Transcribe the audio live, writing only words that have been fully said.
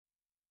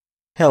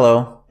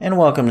Hello and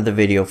welcome to the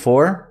video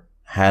for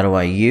how do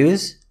I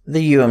use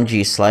the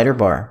UMG slider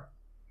bar.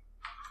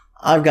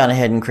 I've gone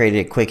ahead and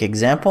created a quick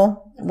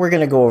example. We're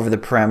going to go over the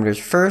parameters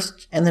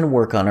first and then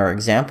work on our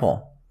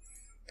example.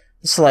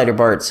 The slider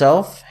bar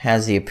itself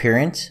has the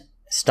appearance,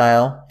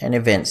 style, and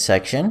event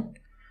section.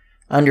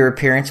 Under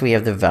appearance we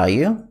have the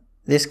value.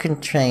 This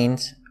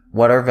contains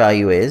what our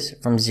value is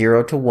from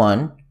 0 to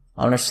 1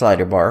 on our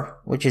slider bar,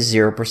 which is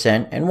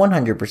 0% and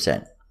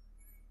 100%.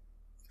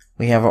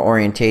 We have our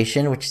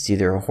orientation, which is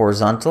either a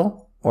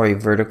horizontal or a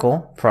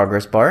vertical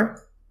progress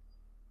bar.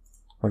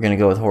 We're going to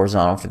go with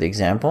horizontal for the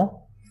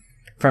example.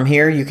 From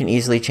here, you can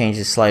easily change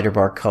the slider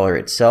bar color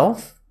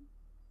itself,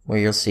 where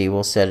you'll see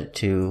we'll set it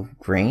to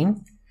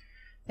green.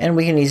 And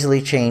we can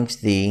easily change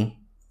the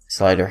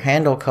slider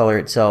handle color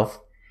itself,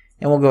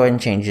 and we'll go ahead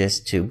and change this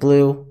to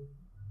blue,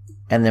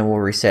 and then we'll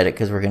reset it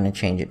because we're going to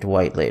change it to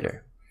white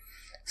later.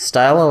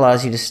 Style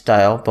allows you to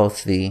style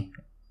both the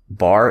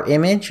bar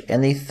image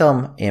and the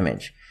thumb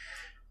image.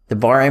 The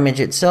bar image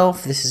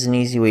itself, this is an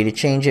easy way to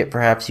change it.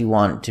 Perhaps you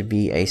want it to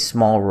be a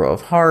small row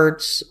of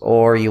hearts,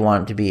 or you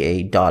want it to be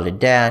a dotted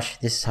dash.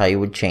 This is how you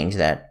would change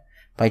that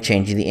by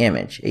changing the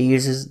image. It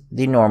uses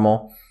the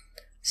normal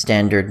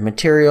standard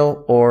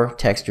material or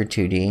texture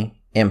 2D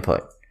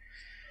input.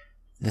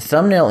 The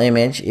thumbnail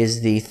image is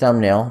the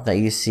thumbnail that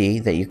you see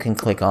that you can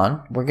click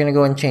on. We're going to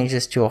go and change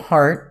this to a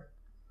heart.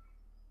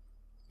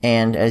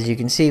 And as you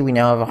can see, we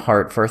now have a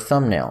heart for a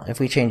thumbnail. If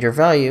we change our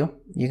value,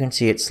 you can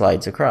see it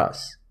slides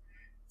across.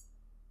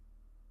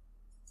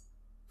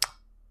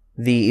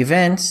 The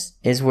events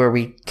is where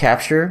we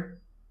capture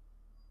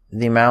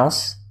the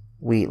mouse,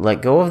 we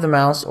let go of the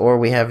mouse, or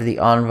we have the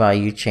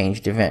onValue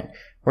changed event.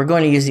 We're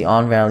going to use the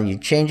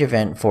onValue change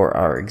event for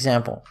our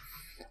example.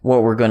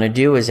 What we're going to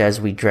do is as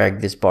we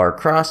drag this bar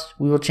across,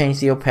 we will change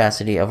the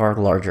opacity of our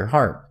larger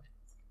heart.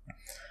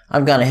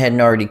 I've gone ahead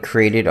and already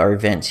created our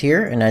events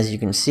here, and as you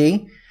can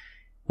see,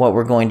 what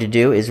we're going to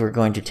do is we're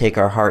going to take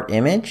our heart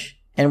image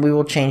and we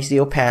will change the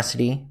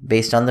opacity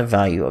based on the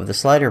value of the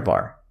slider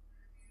bar.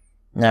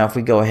 Now if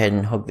we go ahead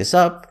and hook this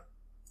up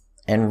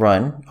and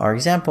run our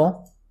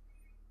example,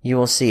 you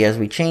will see as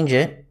we change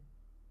it,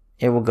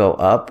 it will go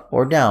up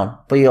or down.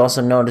 But you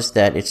also notice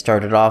that it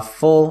started off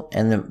full,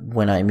 and then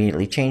when I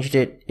immediately changed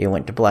it, it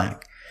went to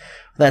black.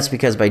 That's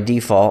because by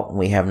default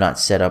we have not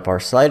set up our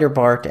slider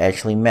bar to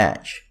actually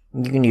match.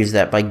 You can use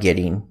that by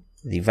getting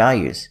the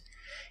values.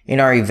 In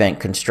our event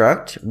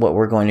construct, what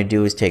we're going to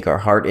do is take our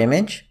heart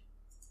image,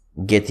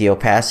 get the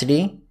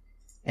opacity,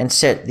 and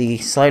set the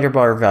slider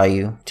bar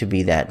value to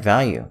be that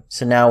value.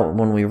 So now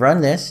when we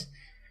run this,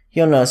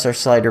 you'll notice our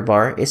slider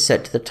bar is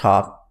set to the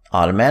top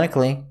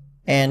automatically,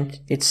 and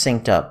it's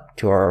synced up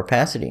to our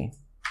opacity.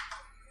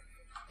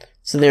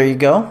 So there you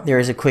go. There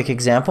is a quick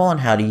example on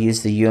how to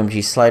use the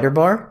UMG slider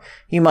bar.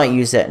 You might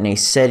use that in a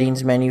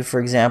settings menu, for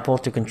example,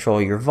 to control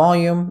your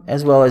volume,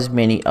 as well as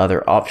many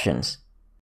other options.